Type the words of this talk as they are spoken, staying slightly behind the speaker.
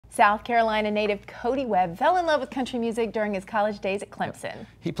South Carolina native Cody Webb fell in love with country music during his college days at Clemson.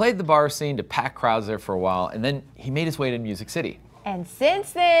 He played the bar scene to packed crowds there for a while, and then he made his way to Music City. And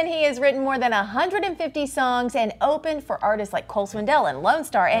since then, he has written more than 150 songs and opened for artists like Cole Swindell and Lone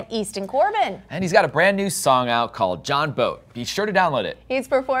Star and Easton Corbin. And he's got a brand new song out called Jon Boat. Be sure to download it. He's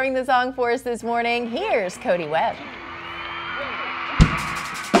performing the song for us this morning. Here's Cody Webb.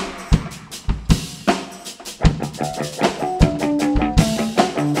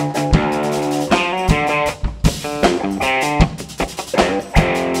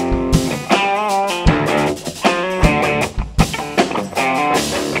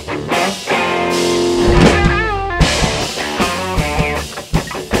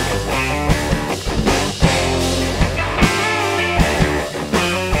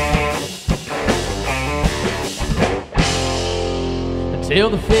 Tell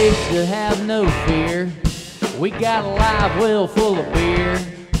the fish to have no fear. We got a live well full of beer,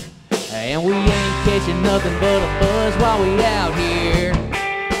 and we ain't catching nothing but a buzz while we out here.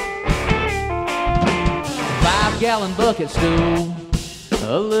 5-gallon bucket stool,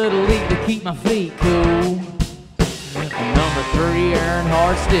 a little leak to keep my feet cool. Number 3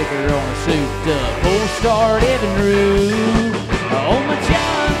 Earnhardt sticker on a souped up 4-star Evinrude. On my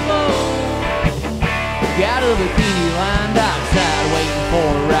Jon Boat, got a bikini lined outside waiting for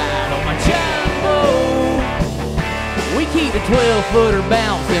a ride. On my Jon Boat, we keep the 12-footer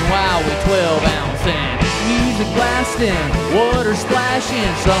bouncing while we 12-ouncing. Music blasting, water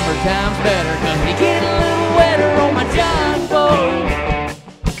splashing, summertime's better 'cause we get a little wetter on my Jon Boat.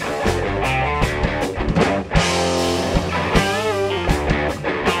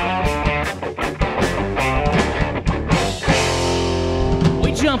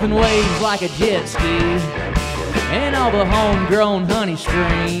 Jumping waves like a jet ski and all the homegrown honey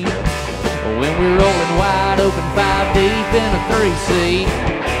stream. When we're rolling wide open 5 deep in a 3-seat.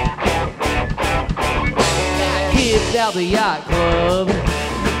 Got kids out the yacht club,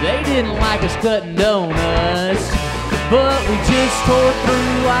 they didn't like us cutting donuts, but we just tore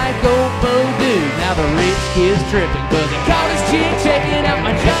through like old Bo do. Now the rich kids tripping 'cause they caught us chick checking out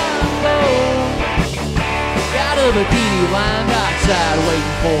my Jon Boat. Got a bikini lined outside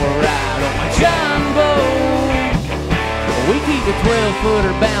waiting for a ride on my Jon Boat. We keep the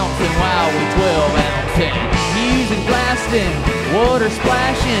 12-footer bouncing while we 12-ouncing. Music blasting, water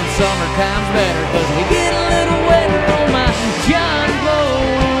splashing, summertime's better 'cause we get a little wetter on my Jon Boat.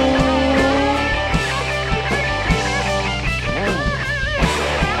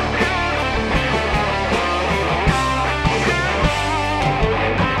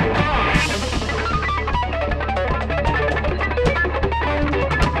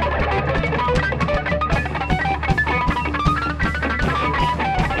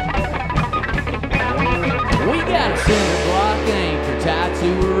 Cinder block anchor tied to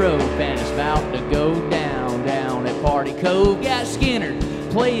a rope, and it's about to go down at Party Cove. Got Skinner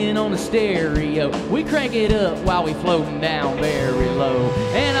playing on the stereo. We crank it up while we floating down very low.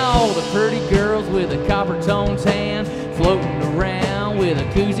 And all the pretty girls with a copper tone tan floating around with a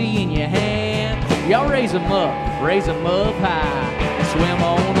koozie in your hand. Y'all raise them up high, swim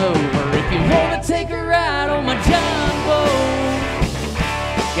on over if you wanna take a ride on my Jon Boat.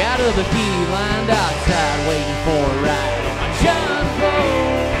 Got a bikini lined outside waiting for a ride on my Jon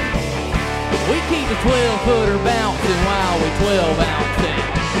Boat. We keep the 12-footer bouncing while we 12-ouncing.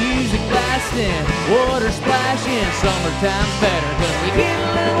 Music blasting, water splashing, summertime's better 'cause we get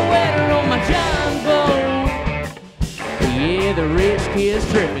a little wetter on my Jon Boat. Yeah, the rich kids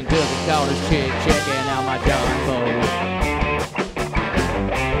tripping 'cause they caught us chick checking out my Jon Boat.